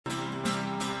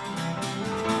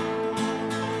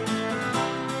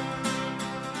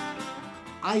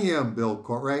I am Bill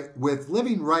Courtwright with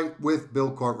Living Right with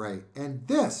Bill Courtwright, and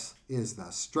this is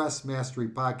the Stress Mastery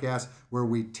Podcast, where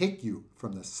we take you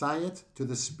from the science to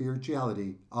the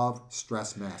spirituality of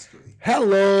stress mastery.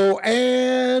 Hello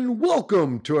and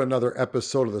welcome to another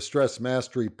episode of the Stress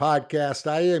Mastery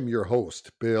Podcast. I am your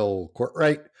host, Bill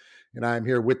Courtwright, and I'm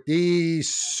here with the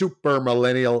super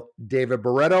millennial David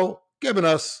Barreto, giving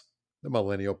us the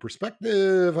millennial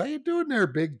perspective. How you doing there,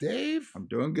 Big Dave? I'm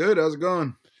doing good. How's it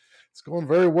going? It's going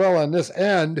very well on this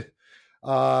end.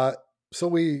 So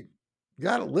we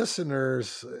got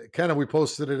listeners, we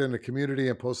posted it in the community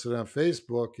and posted it on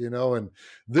Facebook, and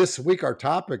this week our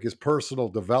topic is personal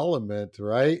development,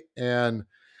 right? And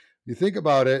you think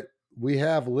about it, we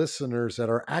have listeners that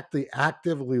are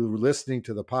actively listening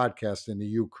to the podcast in the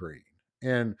Ukraine.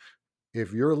 And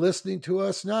if you're listening to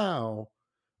us now,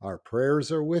 our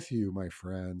prayers are with you, my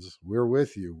friends. We're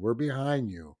with you. We're behind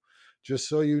you. Just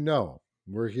so you know,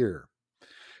 we're here.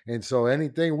 And so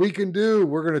anything we can do,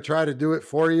 we're going to try to do it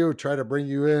for you, try to bring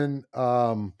you in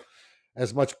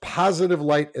as much positive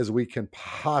light as we can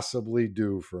possibly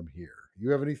do from here.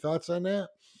 You have any thoughts on that?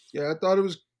 Yeah, I thought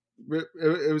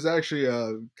it was actually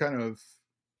kind of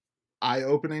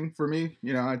eye-opening for me.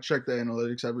 I check the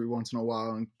analytics every once in a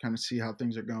while and kind of see how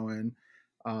things are going.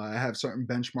 I have certain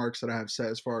benchmarks that I have set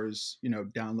as far as,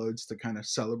 downloads to kind of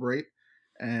celebrate.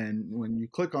 And when you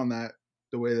click on that,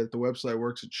 the way that the website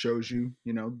works, it shows you,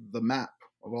 the map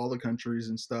of all the countries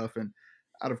and stuff. And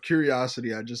out of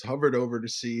curiosity, I just hovered over to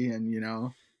see, and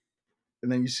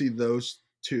then you see those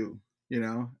two,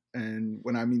 and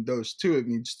when I mean those two, it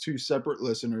means two separate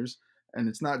listeners, and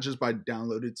it's not just by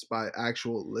download, it's by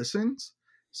actual listens.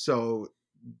 So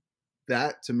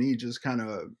that to me just kind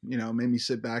of, made me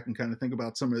sit back and kind of think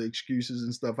about some of the excuses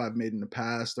and stuff I've made in the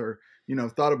past, or,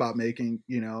 thought about making,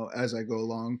 as I go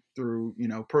along through,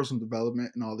 personal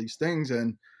development and all these things.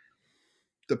 And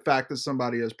the fact that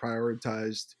somebody has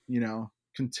prioritized,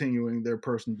 continuing their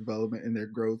personal development and their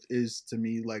growth is to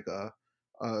me like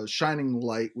a shining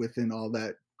light within all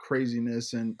that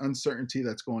craziness and uncertainty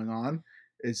that's going on.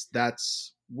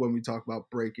 That's when we talk about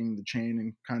breaking the chain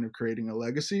and kind of creating a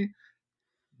legacy.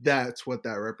 That's what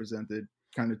that represented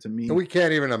kind of to me. And we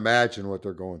can't even imagine what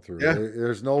they're going through. Yeah.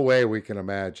 There's no way we can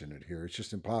imagine it here. It's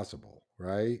just impossible,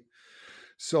 right?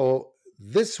 So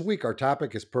this week, our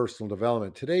topic is personal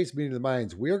development. Today's Meeting of the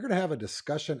Minds, we are going to have a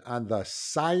discussion on the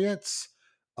science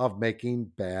of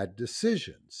making bad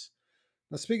decisions.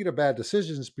 Now, speaking of bad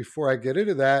decisions, before I get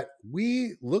into that,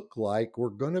 we look like we're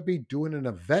going to be doing an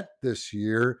event this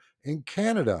year in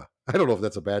Canada. I don't know if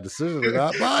that's a bad decision or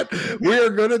not, but we are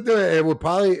going to do it.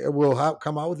 We'll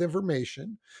come out with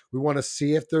information. We want to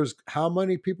see if how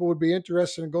many people would be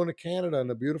interested in going to Canada,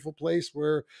 in a beautiful place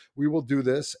where we will do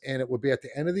this. And it will be at the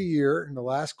end of the year in the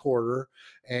last quarter.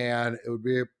 And it would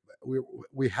be,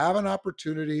 we have an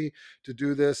opportunity to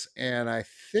do this, and I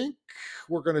think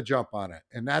we're going to jump on it.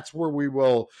 And that's where we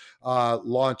will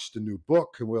launch the new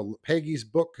book, and Peggy's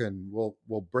book, and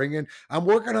we'll bring in. I'm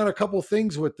working on a couple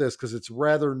things with this because it's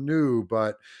rather new,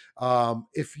 but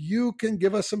if you can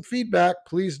give us some feedback,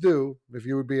 please do. If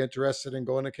you would be interested in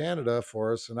going to Canada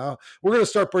for us, and we're going to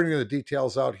start bringing the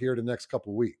details out here the next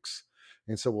couple of weeks,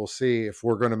 and so we'll see if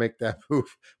we're going to make that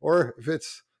move or if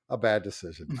it's a bad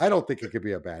decision. I don't think it could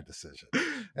be a bad decision.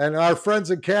 And our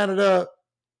friends in Canada,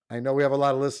 I know we have a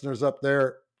lot of listeners up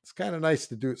there. It's kind of nice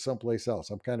to do it someplace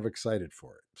else. I'm kind of excited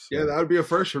for it. So, yeah, that would be a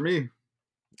first for me.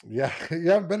 Yeah.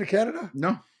 You haven't been to Canada?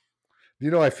 No.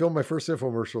 I filmed my first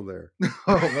infomercial there.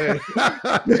 Oh man.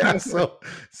 Yeah. So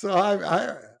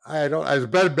I don't, it's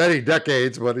been many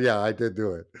decades, but yeah, I did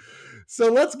do it.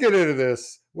 So let's get into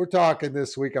this. We're talking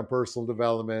this week on personal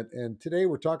development, and today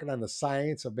we're talking on the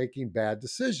science of making bad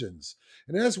decisions.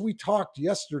 And as we talked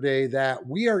yesterday, that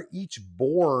we are each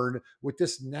born with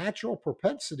this natural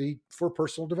propensity for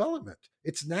personal development.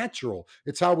 It's natural.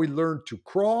 It's how we learn to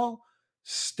crawl,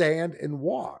 stand, and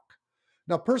walk.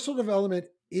 Now, personal development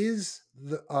is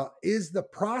the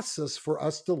process for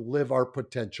us to live our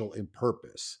potential and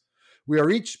purpose. We are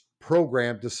each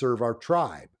programmed to serve our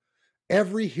tribe.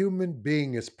 Every human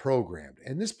being is programmed,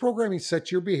 and this programming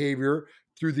sets your behavior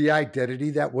through the identity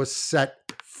that was set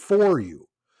for you.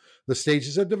 The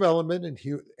stages of development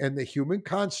and the human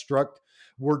construct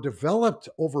were developed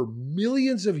over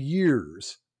millions of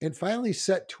years and finally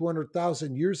set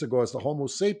 200,000 years ago as the Homo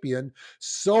sapien,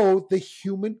 so the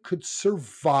human could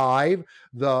survive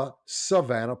the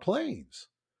savanna plains.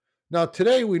 Now,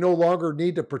 today, we no longer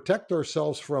need to protect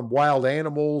ourselves from wild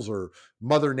animals or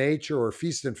Mother Nature or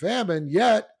feast and famine,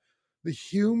 yet the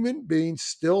human being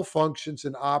still functions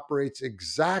and operates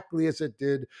exactly as it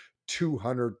did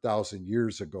 200,000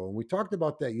 years ago. And we talked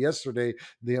about that yesterday,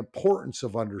 the importance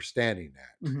of understanding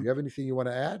that. Mhm. You have anything you want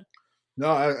to add?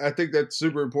 No, I think that's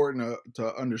super important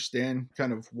to understand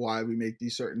kind of why we make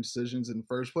these certain decisions in the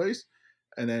first place.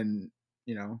 And then,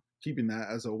 keeping that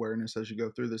as awareness as you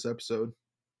go through this episode.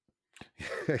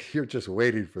 You're just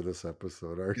waiting for this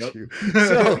episode, aren't Yep. you?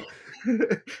 So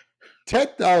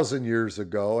 10,000 years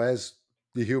ago, as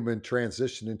the human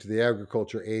transitioned into the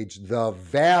agriculture age, the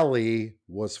valley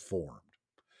was formed.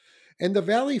 And the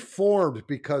valley formed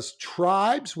because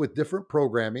tribes with different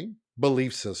programming,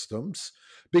 belief systems,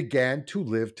 began to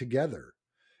live together.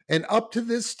 And up to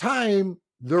this time,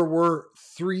 there were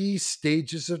 3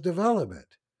 stages of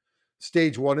development.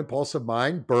 Stage 1, impulsive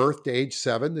mind, birth to age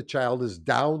 7. The child is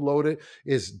downloading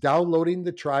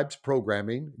the tribe's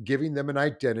programming, giving them an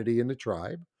identity in the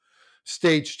tribe.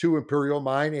 Stage 2, imperial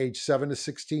mind, age 7 to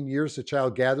 16 years. The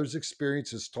child gathers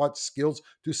experiences, taught skills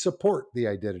to support the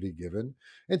identity given.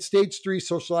 And stage 3,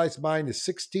 socialized mind, is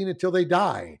 16 until they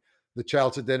die. The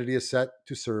child's identity is set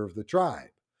to serve the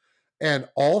tribe. And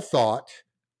all thought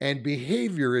and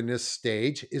behavior in this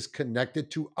stage is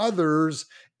connected to others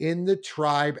in the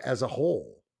tribe as a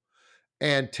whole.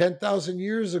 And 10,000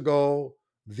 years ago,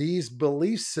 these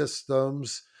belief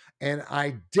systems and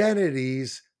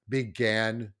identities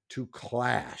began to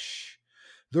clash.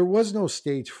 There was no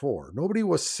stage 4. Nobody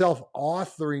was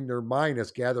self-authoring their mind as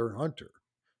gatherer hunter.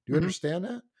 Do you understand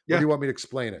that? Yeah. Or do you want me to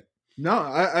explain it? No,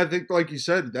 I think, like you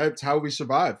said, that's how we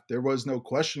survived. There was no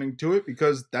questioning to it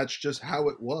because that's just how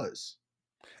it was.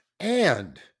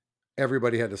 And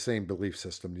everybody had the same belief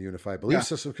system, the unified belief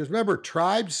system. Because remember,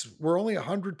 tribes were only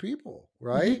 100 people,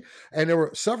 right? And there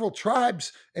were several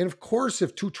tribes. And of course,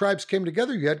 if 2 tribes came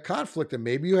together, you had conflict, and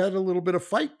maybe you had a little bit of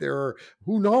fight there, or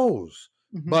who knows?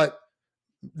 But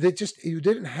you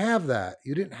didn't have that.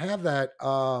 You didn't have that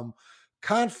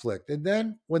conflict. And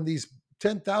then when these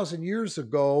 10,000 years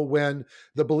ago, when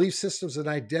the belief systems and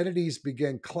identities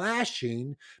began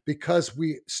clashing because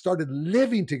we started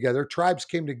living together, tribes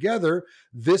came together,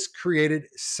 this created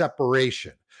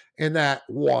separation and that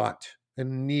want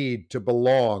and need to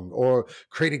belong, or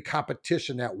creating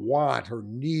competition, that want or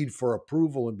need for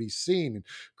approval and be seen, and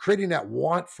creating that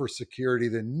want for security,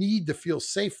 the need to feel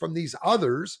safe from these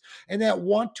others, and that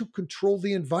want to control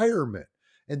the environment.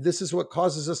 And this is what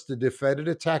causes us to defend and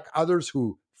attack others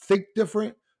who think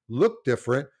different, look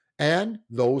different, and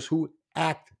those who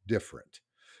act different.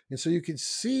 And so you can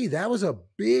see that was a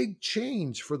big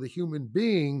change for the human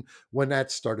being when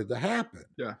that started to happen.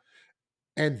 Yeah.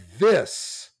 And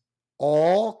this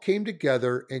all came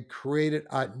together and created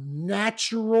a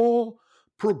natural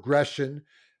progression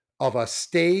of a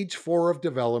stage 4 of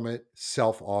development,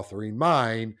 self-authoring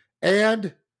mind,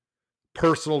 and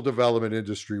personal development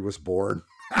industry was born.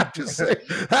 I'm just saying,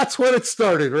 that's when it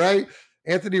started, right?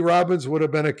 Anthony Robbins would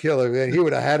have been a killer, man. He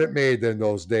would have had it made in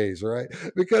those days, right?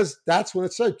 Because that's when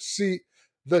it started. See,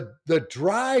 the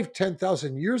drive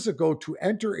 10,000 years ago to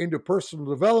enter into personal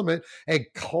development and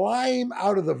climb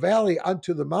out of the valley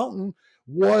onto the mountain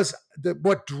was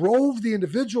what drove the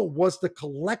individual was the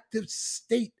collective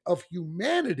state of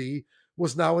humanity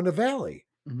was now in the valley.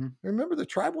 Remember, the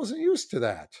tribe wasn't used to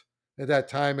that at that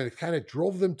time, and it kind of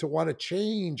drove them to want to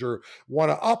change or want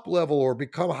to up level or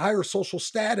become higher social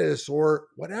status or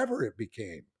whatever it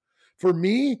became. For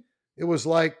me, it was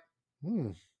like,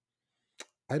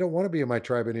 I don't want to be in my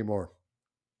tribe anymore.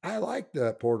 I like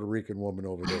that Puerto Rican woman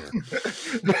over there.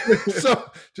 So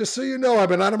just so you know, I've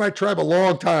been out of my tribe a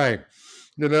long time,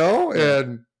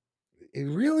 and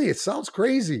it sounds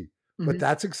crazy, but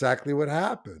that's exactly what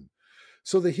happened.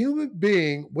 So the human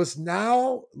being was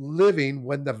now living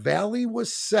when the valley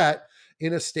was set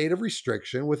in a state of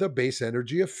restriction with a base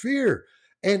energy of fear.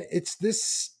 And it's this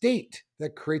state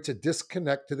that creates a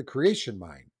disconnect to the creation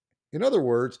mind. In other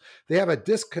words, they have a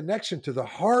disconnection to the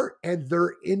heart and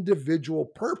their individual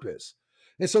purpose.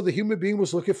 And so the human being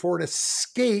was looking for an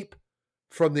escape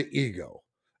from the ego,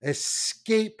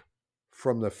 escape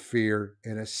from the fear,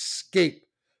 and escape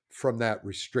from that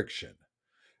restriction.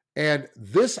 And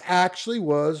this actually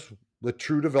was the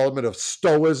true development of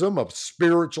Stoicism, of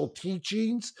spiritual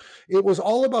teachings. It was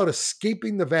all about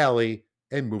escaping the valley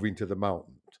and moving to the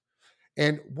mountains.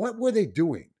 And what were they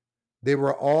doing? They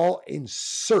were all in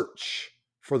search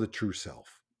for the true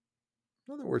self.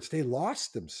 In other words, they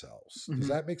lost themselves. Does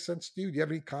that make sense to you? Do you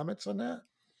have any comments on that?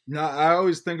 No, I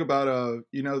always think about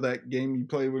that game you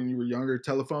played when you were younger,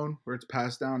 telephone, where it's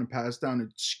passed down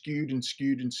and skewed and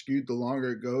skewed and skewed the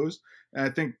longer it goes. And I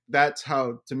think that's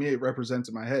how, to me, it represents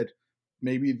in my head.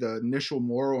 Maybe the initial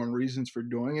moral and reasons for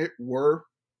doing it were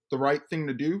the right thing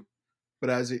to do, but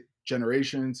as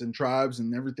generations and tribes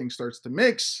and everything starts to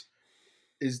mix,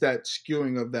 is that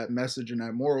skewing of that message and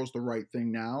that morals the right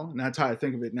thing now? And that's how I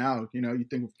think of it now. You know, you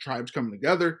think of tribes coming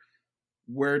together.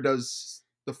 Where does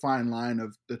the fine line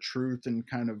of the truth and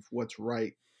kind of what's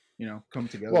right, you know, come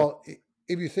together? Well,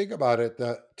 if you think about it,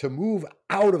 to move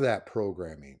out of that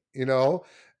programming, you know,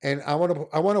 and I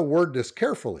want to word this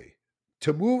carefully.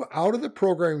 To move out of the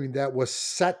programming that was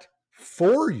set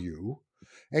for you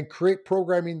and create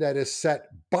programming that is set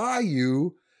by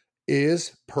you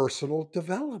is personal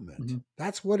development. Mm-hmm.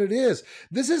 That's what it is.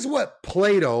 This is what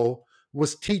Plato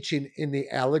was teaching in the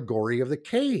allegory of the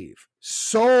cave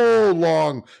so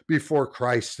long before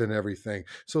Christ and everything.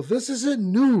 So this isn't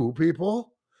new,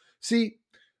 people. See,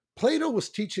 Plato was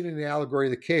teaching in the allegory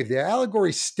of the cave. The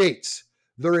allegory states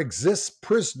there exists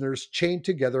prisoners chained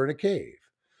together in a cave.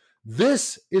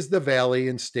 This is the valley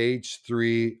in stage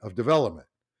 3 of development.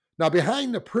 Now,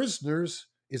 behind the prisoners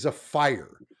is a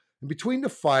fire. And between the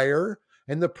fire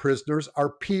and the prisoners are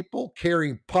people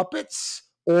carrying puppets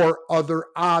or other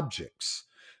objects.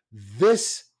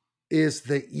 This is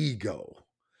the ego.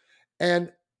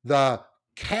 And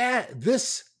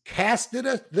this casted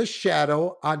the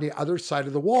shadow on the other side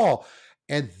of the wall.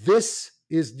 And this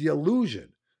is the illusion.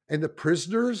 And the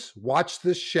prisoners watch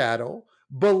this shadow,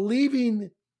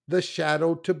 believing the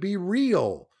shadow to be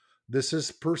real. This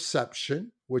is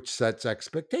perception, which sets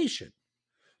expectation.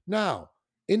 Now,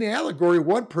 in the allegory,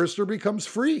 one prisoner becomes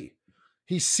free.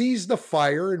 He sees the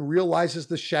fire and realizes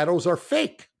the shadows are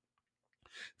fake.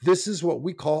 This is what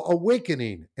we call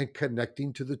awakening and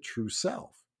connecting to the true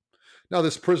self. Now,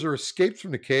 this prisoner escapes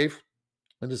from the cave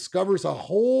and discovers a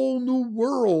whole new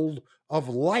world of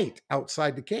light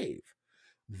outside the cave.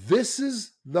 This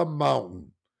is the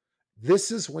mountain.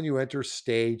 This is when you enter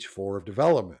stage 4 of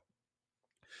development.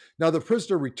 Now, the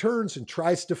prisoner returns and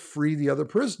tries to free the other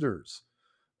prisoners,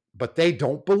 but they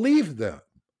don't believe them.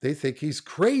 They think he's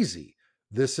crazy.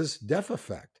 This is death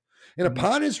effect. And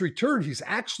upon his return, he's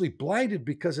actually blinded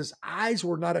because his eyes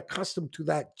were not accustomed to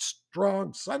that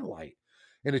strong sunlight.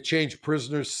 And the changed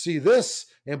prisoners see this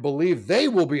and believe they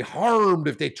will be harmed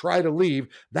if they try to leave.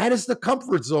 That is the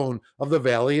comfort zone of the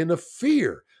valley and the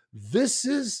fear. This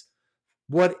is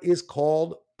what is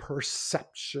called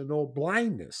perceptional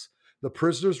blindness. The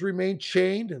prisoners remain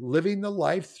chained, living the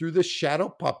life through the shadow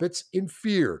puppets in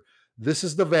fear. This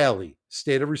is the valley,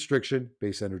 state of restriction,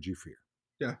 base energy, fear.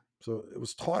 Yeah. So it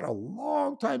was taught a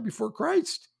long time before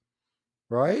Christ,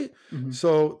 right? Mm-hmm.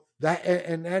 So that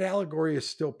allegory is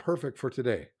still perfect for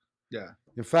today. Yeah.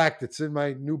 In fact, it's in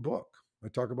my new book. I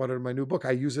talk about it in my new book.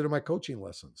 I use it in my coaching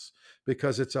lessons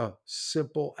because it's a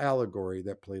simple allegory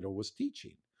that Plato was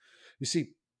teaching. You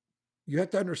see, you have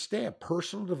to understand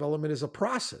personal development is a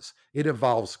process. It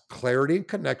involves clarity and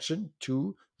connection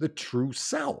to the true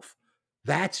self.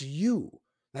 That's you.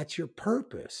 That's your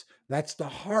purpose. That's the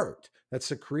heart. That's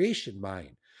the creation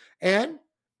mind. And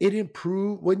it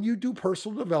improves, when you do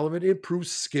personal development, it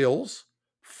improves skills,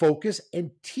 focus,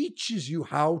 and teaches you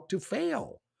how to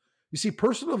fail. You see,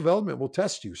 personal development will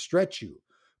test you, stretch you,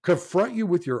 confront you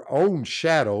with your own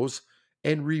shadows,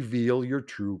 and reveal your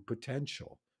true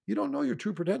potential. You don't know your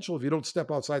true potential if you don't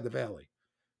step outside the valley.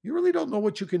 You really don't know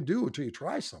what you can do until you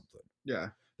try something. Yeah.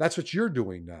 That's what you're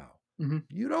doing now. Mm-hmm.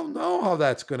 You don't know how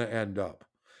that's going to end up.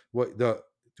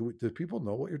 Do people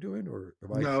know what you're doing, or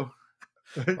am I? No,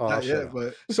 Oh, not shut yet. up.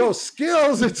 But So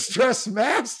skills and stress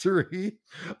mastery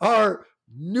are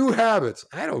new habits.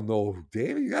 I don't know,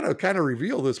 David. You got to kind of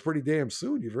reveal this pretty damn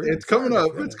soon. You've it's coming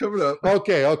up. It's coming up.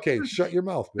 Okay. Shut your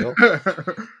mouth, Bill.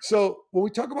 So when we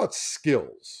talk about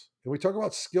skills, and we talk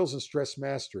about skills and stress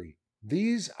mastery,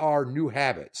 these are new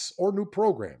habits or new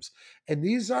programs. And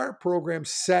these are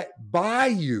programs set by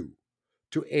you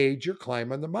to aid your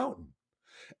climb on the mountain.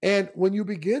 And when you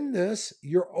begin this,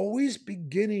 you're always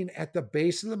beginning at the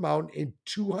base of the mountain in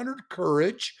 200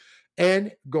 courage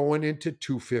and going into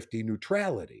 250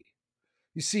 neutrality.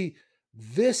 You see,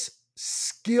 this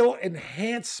skill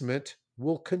enhancement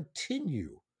will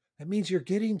continue. That means you're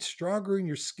getting stronger in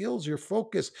your skills, your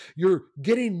focus, you're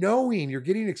getting knowing, you're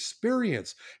getting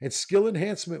experience, and skill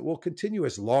enhancement will continue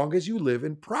as long as you live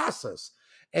in process.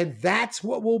 And that's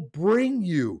what will bring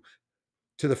you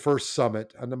to the first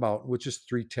summit on the mountain, which is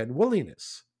 310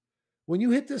 willingness. When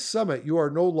you hit this summit, you are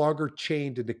no longer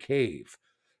chained in the cave.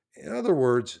 In other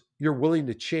words, you're willing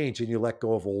to change and you let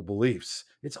go of old beliefs.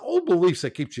 It's old beliefs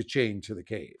that keeps you chained to the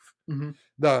cave. Mm-hmm.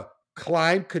 The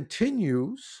climb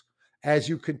continues as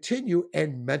you continue,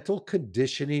 and mental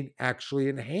conditioning actually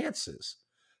enhances.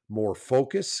 More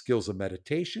focus, skills of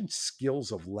meditation,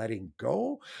 skills of letting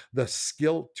go, the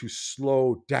skill to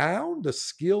slow down, the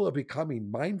skill of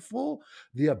becoming mindful,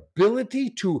 the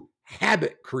ability to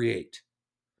habit create.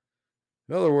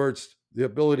 In other words, the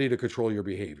ability to control your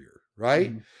behavior,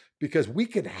 right? Mm-hmm. Because we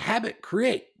can habit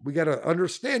create. We got to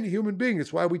understand the human being.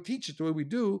 That's why we teach it the way we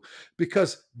do,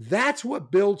 because that's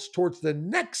what builds towards the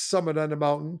next summit on the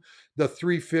mountain, the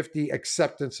 350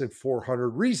 acceptance and 400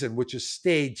 reason, which is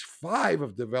stage 5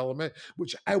 of development,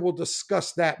 which I will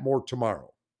discuss that more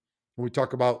tomorrow when we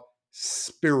talk about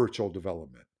spiritual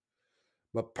development.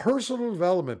 But personal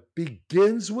development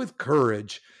begins with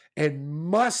courage and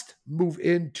must move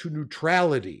into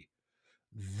neutrality.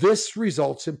 This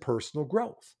results in personal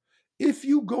growth. If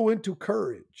you go into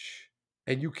courage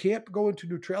and you can't go into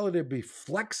neutrality and be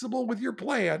flexible with your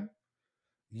plan,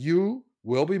 you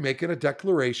will be making a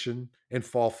declaration and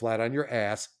fall flat on your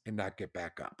ass and not get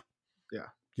back up. Yeah.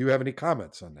 Do you have any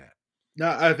comments on that?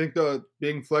 No, I think the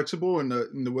being flexible and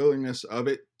the willingness of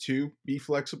it to be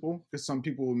flexible, because some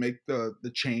people will make the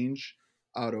change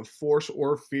out of force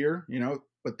or fear,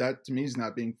 but that to me is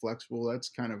not being flexible. That's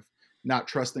kind of not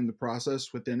trusting the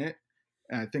process within it.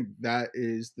 And I think that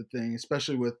is the thing,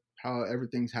 especially with how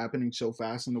everything's happening so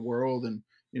fast in the world. And,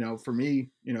 for me,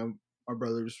 my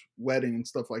brother's wedding and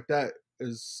stuff like that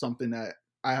is something that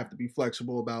I have to be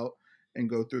flexible about and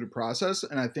go through the process.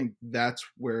 And I think that's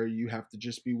where you have to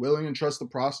just be willing and trust the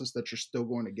process that you're still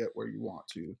going to get where you want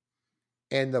to.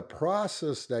 And the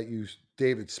process that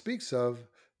David speaks of,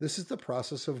 this is the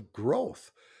process of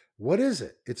growth. What is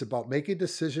it? It's about making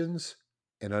decisions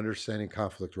and understanding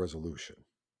conflict resolution.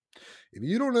 If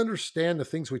you don't understand the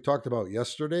things we talked about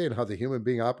yesterday and how the human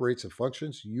being operates and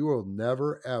functions, you will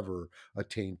never, ever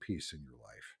attain peace in your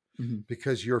life,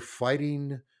 because you're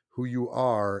fighting who you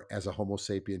are as a Homo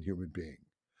sapien human being.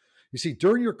 You see,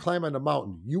 during your climb on the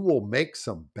mountain, you will make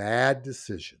some bad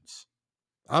decisions.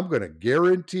 I'm going to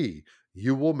guarantee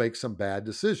you will make some bad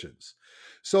decisions.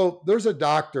 So there's a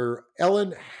doctor,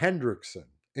 Ellen Hendrickson,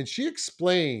 and she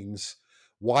explains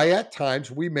why at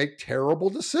times we make terrible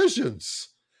decisions.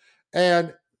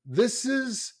 And this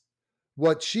is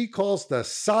what she calls the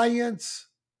science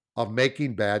of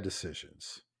making bad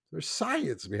decisions. There's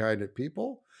science behind it,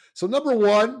 people. So number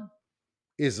 1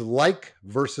 is like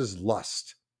versus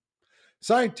lust.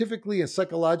 Scientifically and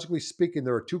psychologically speaking,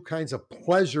 there are 2 kinds of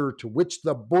pleasure to which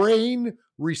the brain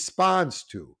responds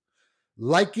to: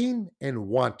 liking and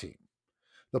wanting.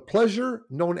 The pleasure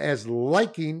known as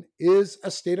liking is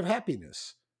a state of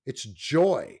happiness. It's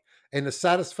joy and the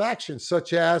satisfaction,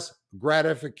 such as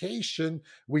gratification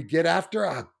we get after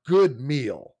a good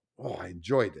meal. Oh, I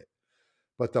enjoyed it.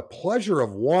 But the pleasure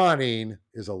of wanting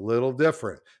is a little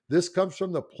different. This comes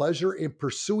from the pleasure in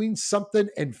pursuing something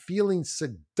and feeling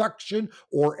seduction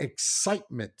or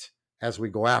excitement as we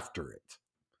go after it.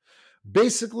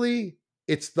 Basically,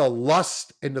 it's the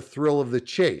lust and the thrill of the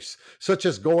chase, such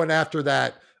as going after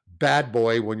that bad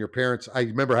boy when your parents, I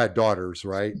remember I had daughters,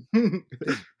 right?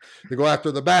 They go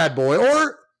after the bad boy,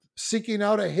 or seeking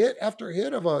out a hit after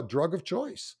hit of a drug of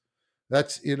choice.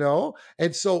 That's,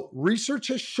 and so research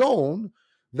has shown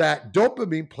that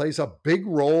dopamine plays a big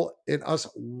role in us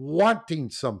wanting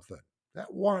something.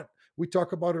 That want, we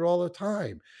talk about it all the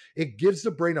time. It gives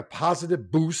the brain a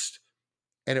positive boost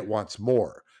and it wants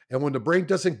more. And when the brain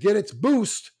doesn't get its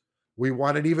boost, we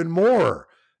want it even more,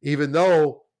 even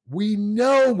though we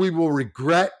know we will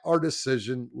regret our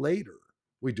decision later.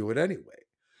 We do it anyway.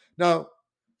 Now,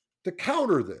 to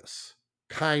counter this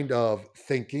kind of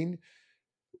thinking,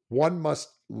 one must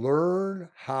learn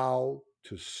how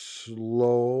to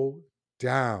slow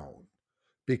down,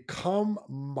 become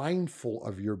mindful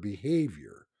of your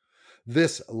behavior.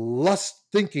 This lust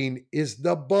thinking is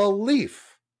the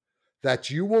belief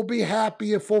that you will be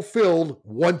happy and fulfilled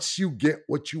once you get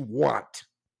what you want.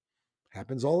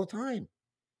 Happens all the time.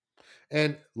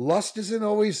 And lust isn't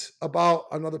always about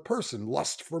another person.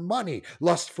 Lust for money,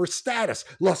 lust for status,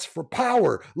 lust for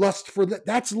power, lust for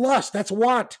that's lust, that's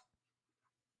want.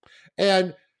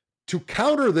 And to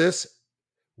counter this,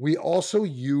 we also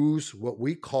use what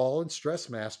we call in stress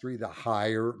mastery the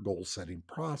higher goal setting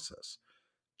process.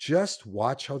 Just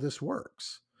watch how this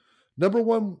works. Number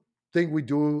 1 thing we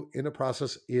do in the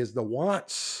process is the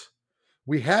wants.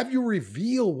 We have you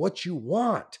reveal what you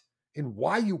want and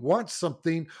why you want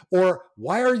something, or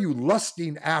why are you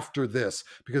lusting after this?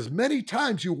 Because many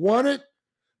times you want it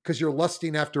because you're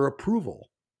lusting after approval,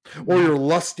 or you're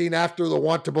lusting after the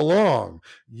want to belong.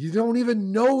 You don't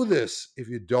even know this if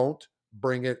you don't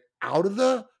bring it out of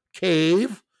the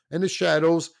cave and the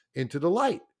shadows into the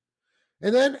light.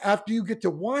 And then after you get the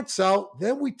wants out,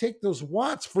 then we take those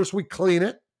wants. First, we clean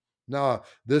it. Now,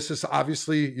 this is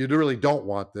obviously, you really don't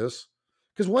want this.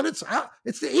 Because when it's out,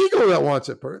 it's the ego that wants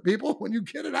it, people. When you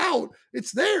get it out,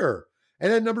 it's there.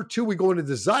 And then number 2, we go into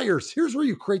desires. Here's where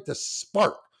you create the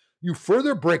spark. You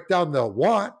further break down the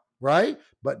want, right?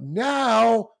 But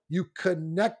now you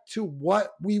connect to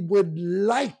what we would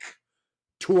like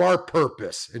to our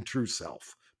purpose and true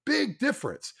self. Big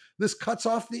difference. This cuts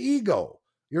off the ego.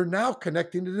 You're now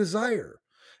connecting to desire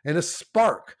and a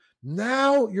spark.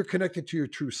 Now you're connected to your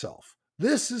true self.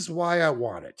 This is why I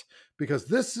want it, because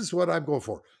this is what I'm going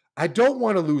for. I don't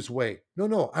want to lose weight.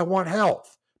 No, I want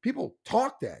health. People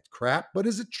talk that crap, but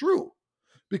is it true?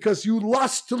 Because you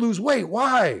lust to lose weight.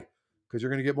 Why? Because you're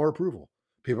going to get more approval.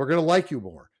 People are going to like you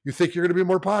more. You think you're going to be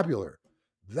more popular.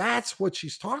 That's what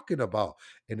she's talking about.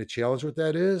 And the challenge with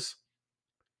that is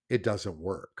it doesn't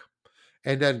work.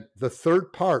 And then the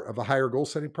third part of a higher goal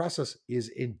setting process is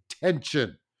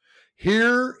intention.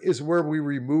 Here is where we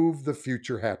remove the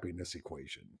future happiness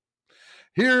equation.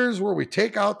 Here's where we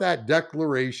take out that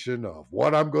declaration of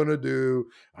what I'm going to do.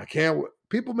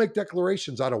 People make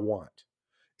declarations out of want.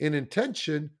 In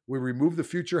intention, we remove the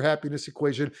future happiness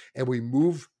equation and we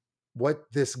move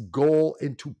what this goal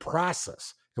into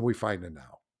process, and we find the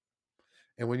now.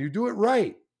 And when you do it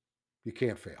right, you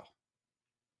can't fail.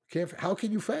 How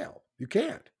can you fail? You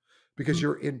can't, because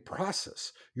you're in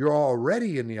process. You're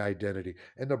already in the identity,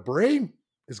 and the brain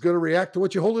is going to react to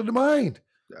what you hold in the mind.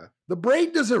 Yeah. The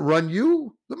brain doesn't run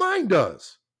you. The mind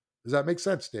does. Does that make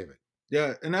sense, David?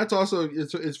 Yeah. And that's also,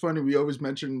 it's funny. We always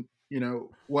mention,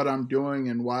 what I'm doing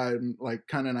and why I'm like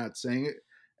kind of not saying it.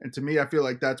 And to me, I feel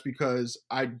like that's because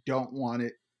I don't want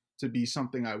it to be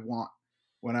something I want.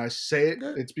 When I say it,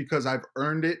 it's because I've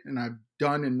earned it and I've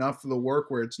done enough of the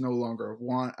work where it's no longer a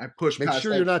want. I push Make past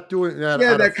sure that. you're not doing that.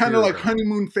 Yeah, that kind of like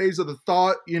honeymoon phase of the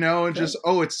thought, and just,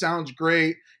 it sounds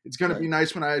great. It's going to be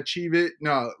nice when I achieve it.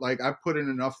 No, like I put in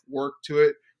enough work to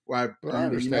it where I've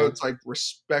earned it. It's like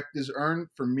respect is earned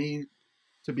for me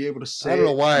to be able to say. I don't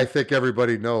know why I think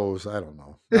everybody knows. I don't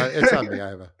know. It's on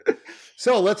me.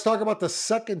 So let's talk about the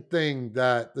second thing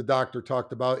that the doctor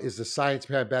talked about is the science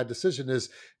behind bad decision is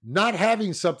not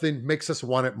having something makes us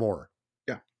want it more.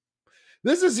 Yeah.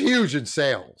 This is huge in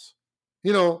sales.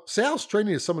 Sales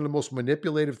training is some of the most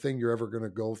manipulative thing you're ever going to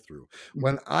go through.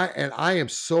 I am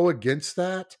so against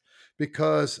that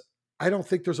because I don't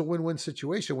think there's a win-win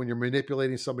situation when you're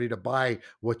manipulating somebody to buy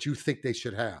what you think they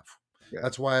should have. Yeah.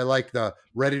 That's why I like the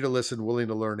ready to listen, willing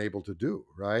to learn, able to do,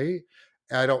 right?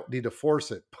 I don't need to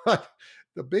force it. But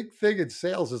the big thing in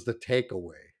sales is the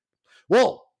takeaway.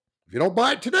 Well, if you don't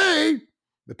buy it today,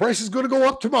 the price is going to go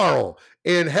up tomorrow.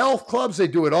 In health clubs, they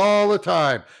do it all the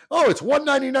time. Oh, it's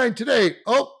 $199 today.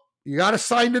 Oh, you got to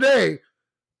sign today.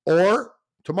 Or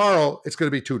tomorrow, it's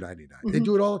going to be $299. Mm-hmm. They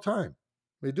do it all the time.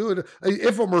 They do it.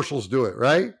 Infomercials do it,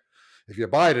 right? If you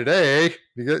buy today,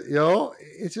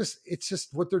 it's just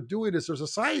what they're doing is there's a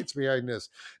science behind this.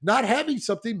 Not having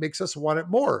something makes us want it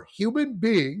more. Human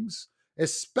beings,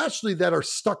 especially that are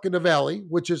stuck in the valley,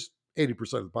 which is 80%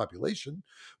 of the population,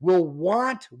 will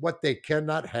want what they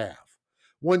cannot have.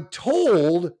 When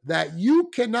told that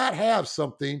you cannot have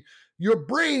something, your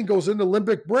brain goes into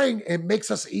limbic brain and makes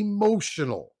us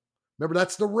emotional. Remember,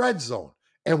 that's the red zone,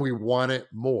 and we want it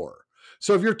more.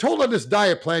 So if you're told on this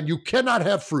diet plan, you cannot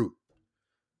have fruit,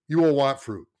 you will want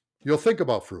fruit. You'll think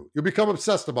about fruit. You'll become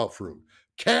obsessed about fruit.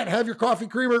 Can't have your coffee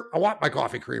creamer? I want my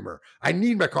coffee creamer. I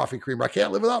need my coffee creamer. I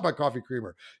can't live without my coffee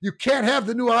creamer. You can't have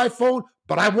the new iPhone,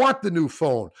 but I want the new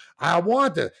phone. I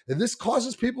want it. And this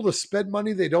causes people to spend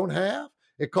money they don't have.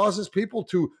 It causes people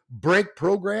to break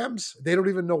programs. They don't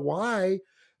even know why.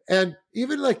 And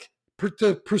even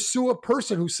to pursue a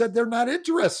person who said they're not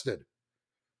interested.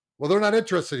 Well, they're not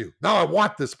interested in you. Now I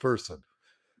want this person.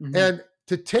 Mm-hmm. And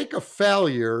to take a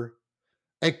failure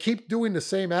and keep doing the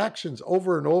same actions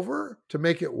over and over to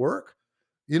make it work.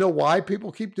 You know why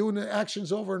people keep doing the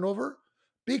actions over and over?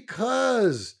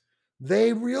 Because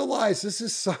they realize this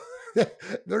is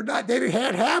they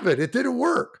can't have it. It didn't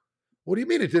work. What do you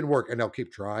mean it didn't work? And they'll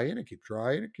keep trying and keep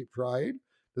trying and keep trying.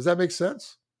 Does that make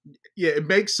sense? Yeah, it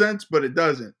makes sense, but it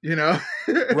doesn't,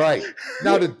 Right.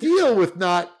 Now, to deal with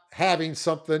not having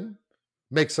something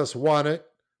makes us want it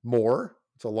more.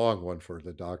 It's a long one for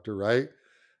the doctor, right?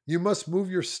 You must move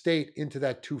your state into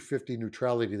that 250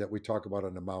 neutrality that we talk about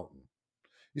on the mountain.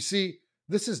 You see,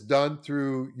 this is done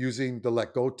through using the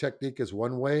let go technique as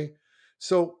one way.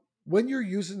 So when you're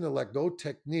using the let go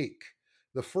technique,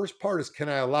 the first part is, can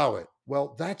I allow it?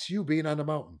 Well, that's you being on the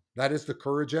mountain. That is the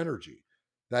courage energy.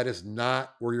 That is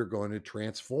not where you're going to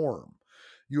transform.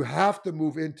 You have to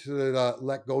move into the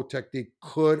let go technique.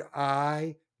 Could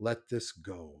I let this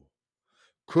go?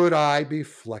 Could I be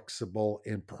flexible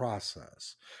in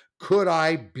process? Could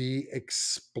I be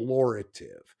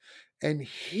explorative? And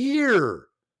here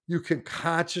you can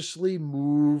consciously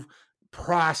move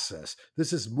process.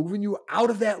 This is moving you out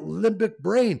of that limbic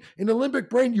brain. In the limbic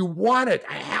brain, you want it.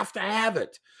 I have to have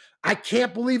it. I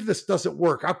can't believe this doesn't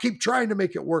work. I'll keep trying to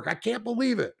make it work. I can't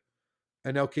believe it.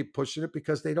 And they'll keep pushing it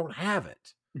because they don't have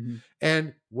it. Mm-hmm.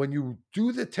 And when you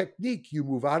do the technique, you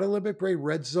move out of limbic brain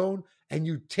red zone and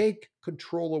you take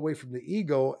control away from the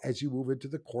ego as you move into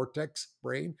the cortex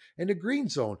brain and the green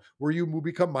zone, where you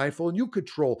become mindful and you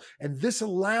control. And this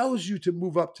allows you to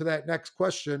move up to that next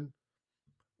question.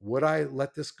 Would I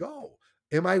let this go?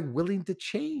 Am I willing to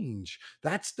change?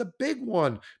 That's the big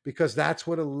one, because that's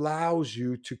what allows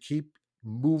you to keep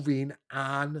moving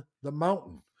on the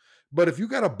mountain. But if you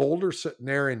got a boulder sitting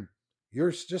there and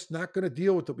you're just not going to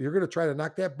deal with it, you're going to try to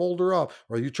knock that boulder off,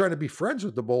 or you're trying to be friends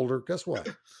with the boulder, guess what?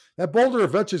 That boulder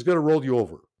eventually is going to roll you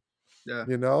over. Yeah.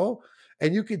 You know?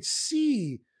 And you can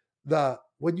see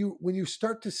when you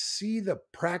start to see the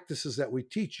practices that we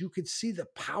teach, you can see the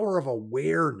power of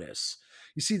awareness.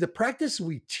 You see, the practice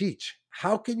we teach,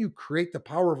 how can you create the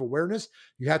power of awareness?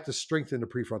 You have to strengthen the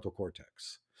prefrontal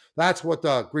cortex. That's what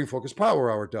the Green Focus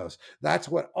Power Hour does. That's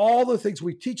what all the things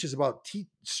we teach is about,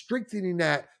 strengthening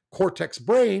that cortex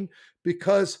brain,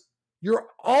 because you're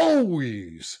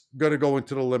always going to go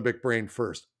into the limbic brain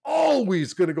first,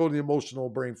 always going to go to the emotional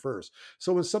brain first.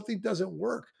 So when something doesn't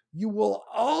work, you will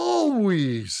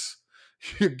always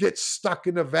get stuck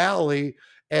in the valley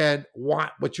and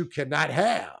want what you cannot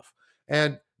have.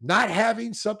 And not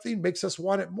having something makes us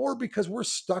want it more because we're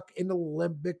stuck in the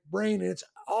limbic brain, and it's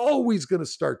always going to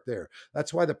start there.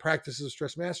 That's why the practice of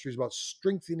stress mastery is about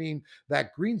strengthening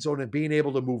that green zone and being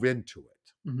able to move into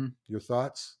it. Mm-hmm. Your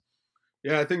thoughts?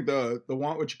 Yeah, I think the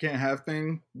want what you can't have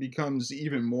thing becomes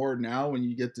even more now when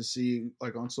you get to see,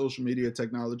 like, on social media,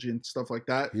 technology and stuff like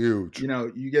that. Huge. You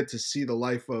know, you get to see the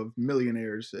life of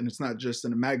millionaires, and it's not just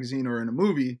in a magazine or in a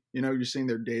movie. You know, you're seeing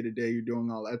their day to day, you're doing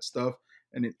all that stuff,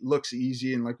 and it looks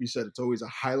easy. And like you said, it's always a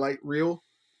highlight reel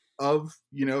of,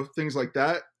 you know, things like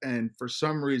that. And for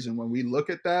some reason, when we look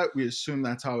at that, we assume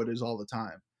that's how it is all the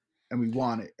time, and we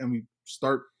want it, and we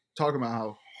start talking about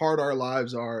how hard our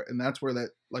lives are, and that's where that,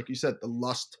 like you said, the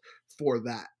lust for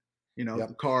that, you know,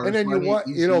 the cars, and then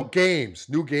money, games,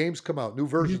 new games come out, new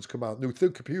versions come out, new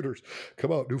computers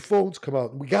come out, new phones come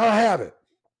out, and we gotta have it.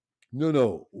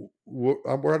 No,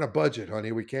 we're on a budget,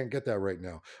 honey. We can't get that right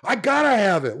now. I gotta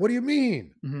have it. What do you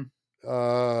mean?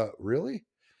 Really?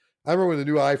 I remember when the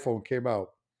new iPhone came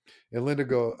out, and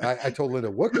I told Linda,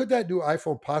 what could that new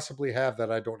iPhone possibly have that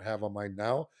I don't have on mine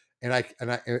now? And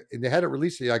they had it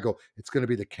released. I go, it's going to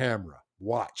be the camera.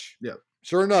 Watch. Yeah.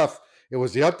 Sure enough, it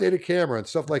was the updated camera and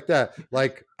stuff like that.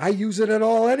 Like, I use it at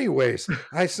all anyways.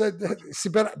 I said, see,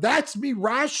 but that's me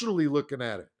rationally looking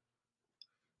at it,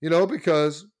 you know,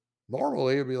 because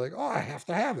normally it'd be like, oh, I have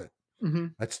to have it. Mm-hmm.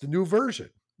 That's the new version.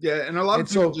 Yeah, and a lot of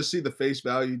people just see the face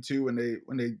value too when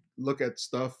they look at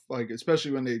stuff, like,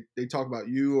 especially when they talk about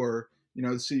you, or, you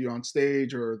know, see you on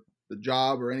stage or the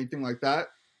job or anything like that.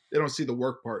 They don't see the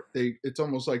work part. It's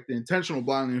almost like the intentional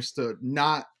blindness to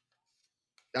not.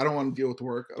 I don't want to deal with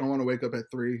work. I don't want to wake up at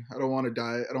 3. I don't want to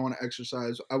diet. I don't want to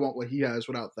exercise. I want what he has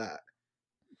without that.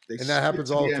 And that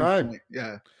happens all the time. Point.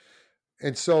 Yeah.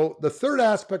 And so the third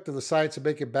aspect of the science of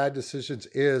making bad decisions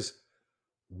is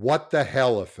what the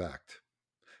hell effect.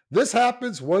 This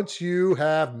happens once you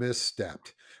have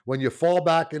misstepped. When you fall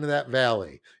back into that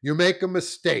valley, you make a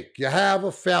mistake, you have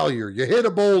a failure, you hit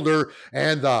a boulder,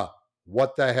 and the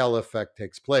what the hell effect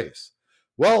takes place.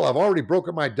 Well, I've already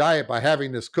broken my diet by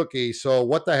having this cookie, so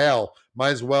what the hell?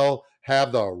 Might as well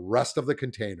have the rest of the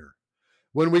container.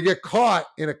 When we get caught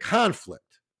in a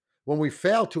conflict, when we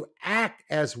fail to act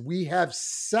as we have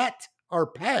set our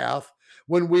path,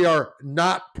 when we are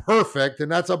not perfect,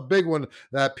 and that's a big one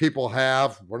that people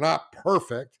have, we're not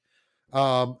perfect,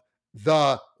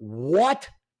 the what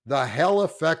the hell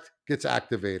effect gets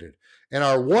activated. And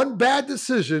our one bad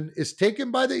decision is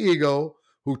taken by the ego,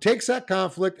 who takes that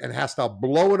conflict and has to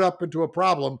blow it up into a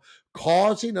problem,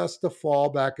 causing us to fall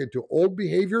back into old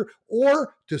behavior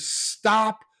or to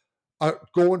stop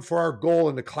going for our goal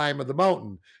in the climb of the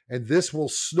mountain. And this will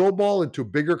snowball into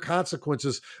bigger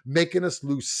consequences, making us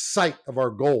lose sight of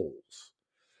our goals.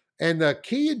 And the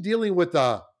key in dealing with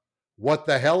the what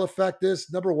the hell effect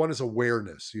is, number one, is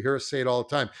awareness. You hear us say it all the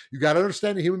time. You got to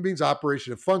understand the human being's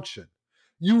operation and function.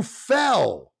 You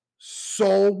fell.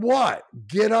 So what?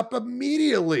 Get up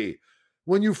immediately.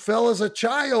 When you fell as a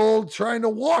child trying to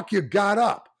walk, you got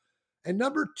up. And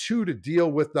number two, to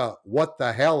deal with the what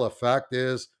the hell effect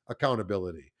is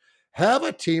accountability. Have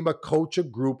a team, a coach, a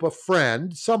group, a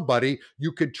friend, somebody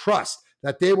you can trust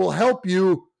that they will help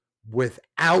you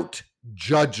without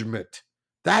judgment.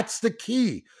 That's the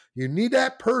key. You need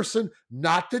that person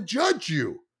not to judge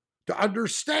you, to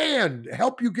understand,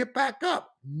 help you get back up.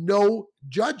 No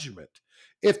judgment.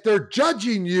 If they're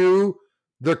judging you,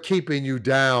 they're keeping you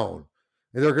down,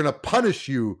 and they're going to punish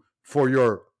you for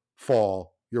your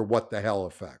fall, your what the hell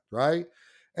effect, right?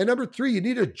 And number 3, you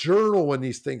need a journal when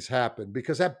these things happen,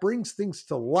 because that brings things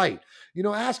to light.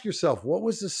 Ask yourself, what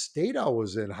was the state I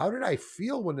was in? How did I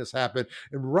feel when this happened?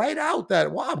 And write out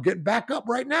that, wow, I'm getting back up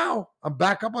right now. I'm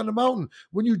back up on the mountain.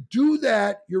 When you do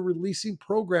that, you're releasing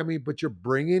programming, but you're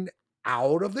bringing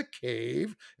out of the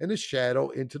cave and the shadow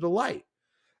into the light.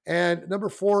 And number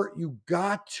 4, you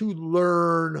got to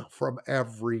learn from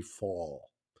every fall.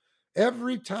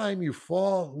 Every time you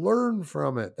fall, learn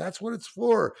from it. That's what it's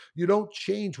for. You don't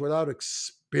change without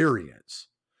experience.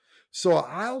 So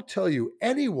I'll tell you,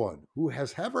 anyone who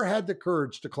has ever had the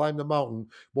courage to climb the mountain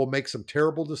will make some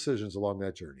terrible decisions along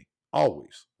that journey.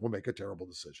 Always will make a terrible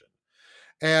decision.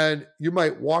 And you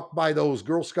might walk by those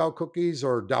Girl Scout cookies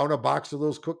or down a box of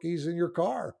those cookies in your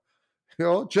car.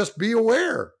 Just be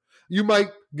aware. You might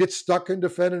get stuck in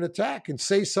defend and attack and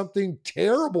say something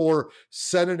terrible or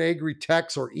send an angry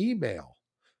text or email.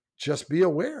 Just be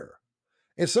aware.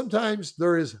 And sometimes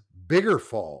there is bigger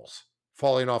falls,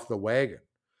 falling off the wagon,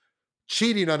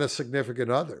 cheating on a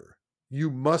significant other. You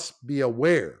must be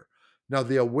aware. Now,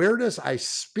 the awareness I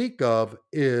speak of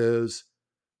is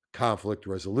conflict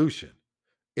resolution.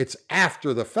 It's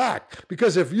after the fact,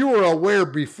 because if you were aware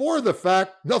before the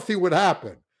fact, nothing would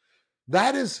happen.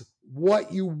 That is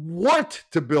what you want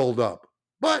to build up,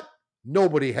 but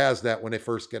nobody has that when they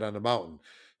first get on the mountain.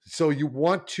 So you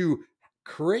want to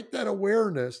create that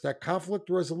awareness, that conflict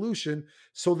resolution,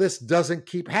 so this doesn't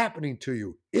keep happening to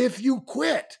you. If you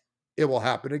quit, it will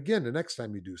happen again the next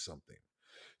time you do something.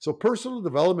 So personal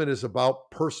development is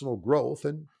about personal growth,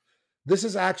 and this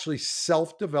is actually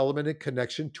self-development in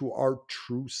connection to our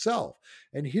true self.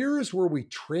 And here is where we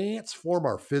transform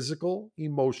our physical,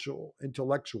 emotional,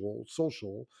 intellectual,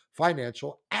 social,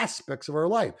 financial aspects of our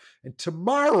life. And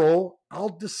tomorrow, I'll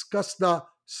discuss the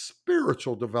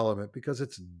spiritual development because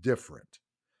it's different.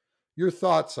 Your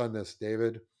thoughts on this,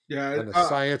 David? Yeah, on the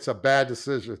science of bad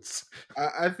decisions.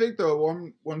 I think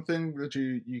the one thing that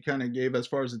you kind of gave as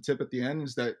far as the tip at the end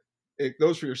is that it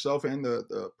goes for yourself and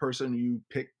the person you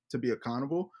pick to be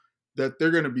accountable, that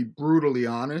they're going to be brutally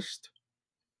honest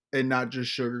and not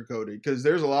just sugarcoated. Because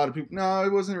there's a lot of people, no,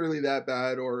 it wasn't really that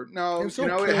bad, or no,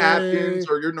 it happens,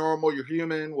 or you're normal, you're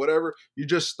human, whatever. You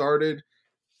just started.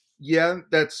 Yeah,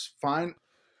 that's fine.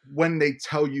 When they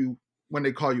call you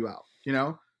out,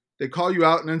 they call you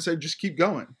out and then say, just keep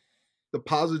going. The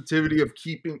positivity of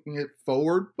keeping it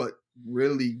forward, but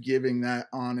really giving that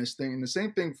honest thing. And the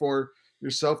same thing for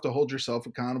yourself, to hold yourself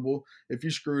accountable. If you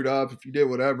screwed up, if you did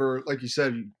whatever, like you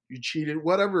said, you cheated,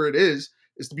 whatever it is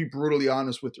to be brutally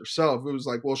honest with yourself. It was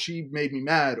like, well, she made me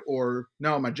mad, or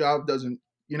no, my job doesn't,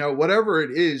 whatever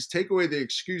it is, take away the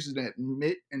excuses and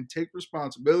admit and take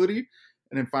responsibility,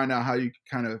 and then find out how you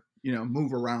kind of,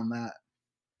 move around that.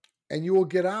 And you will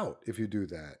get out if you do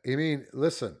that. I mean,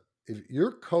 listen, if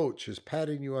your coach is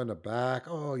patting you on the back,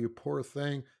 oh, you poor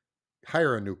thing,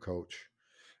 hire a new coach.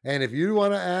 And if you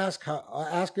want to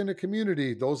ask in the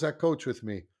community, those that coach with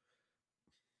me,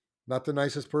 not the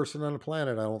nicest person on the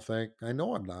planet, I don't think. I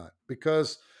know I'm not,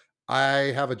 because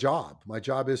I have a job. My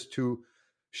job is to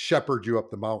shepherd you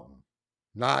up the mountain,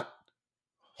 not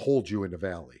hold you in the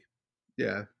valley.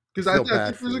 Yeah. Because I think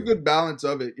there's a good balance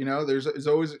of it. There's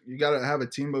always, you got to have a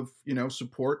team of,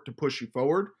 support to push you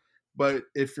forward. But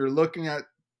if you're looking at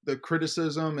the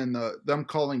criticism and them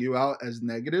calling you out as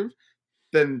negative,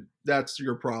 then that's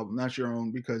your problem. That's your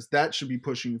own, because that should be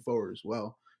pushing you forward as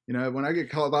well. When I get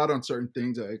called out on certain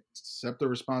things, I accept the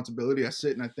responsibility. I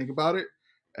sit and I think about it,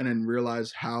 and then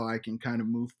realize how I can kind of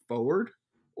move forward,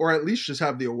 or at least just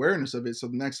have the awareness of it. So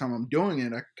the next time I'm doing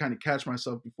it, I can kind of catch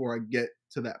myself before I get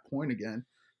to that point again.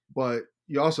 But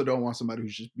you also don't want somebody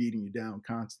who's just beating you down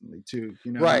constantly too.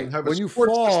 Right. When you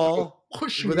fall,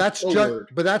 but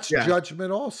that's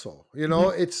judgment also.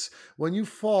 It's when you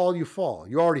fall, you fall.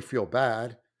 You already feel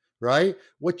bad, right?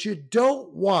 What you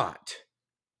don't want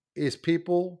is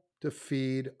people to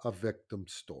feed a victim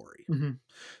story. Mm-hmm.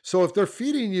 So if they're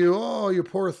feeding you, oh, you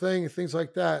poor thing, and things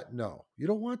like that, no, you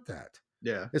don't want that.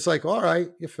 Yeah. It's like, all right,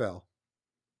 you fell.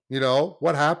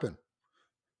 What happened?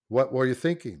 What were you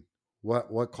thinking?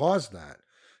 What caused that?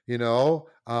 What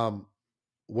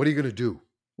are you going to do?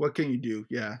 What can you do?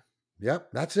 Yeah. Yep,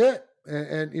 that's it.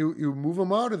 And you move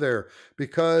them out of there,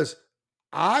 because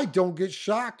I don't get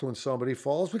shocked when somebody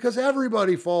falls, because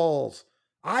everybody falls.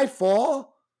 I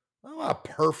fall. I'm not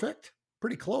perfect.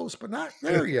 Pretty close, but not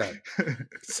there yet.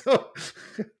 So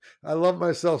I love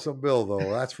myself some Bill,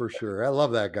 though. That's for sure. I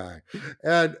love that guy.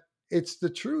 And it's the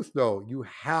truth, though. You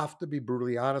have to be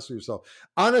brutally honest with yourself.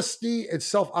 Honesty and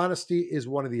self-honesty is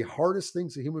one of the hardest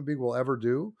things a human being will ever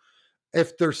do.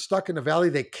 If they're stuck in the valley,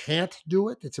 they can't do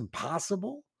it. It's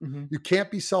impossible. Mm-hmm. You can't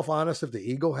be self-honest if the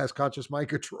ego has conscious mind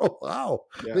control. Wow.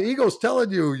 Yeah. The ego's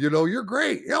telling you, you're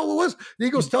great. Yeah, well, it was. The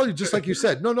ego's telling you, just like you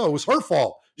said, no, it was her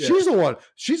fault. Yeah. She's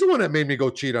the one that made me go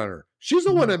cheat on her. She's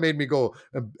the one that made me go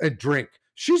and drink.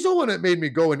 She's the one that made me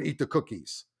go and eat the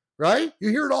cookies, right? You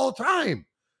hear it all the time.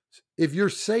 If you're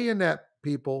saying that,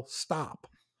 people, stop.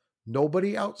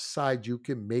 Nobody outside you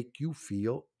can make you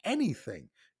feel anything.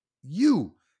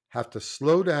 You have to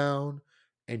slow down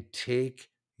and take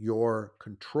your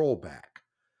control back.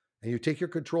 And you take your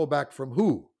control back from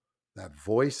who? That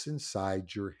voice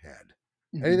inside your head.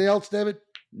 Mm-hmm. Anything else, David?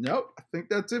 Nope. I think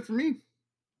that's it for me.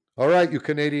 All right, you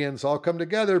Canadians, all come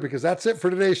together because that's it for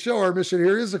today's show. Our mission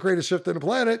here is to create a shift in the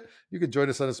planet. You can join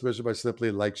us on this mission by simply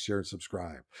like, share, and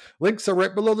subscribe. Links are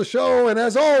right below the show. And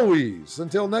as always,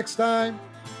 until next time,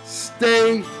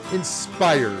 stay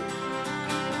inspired.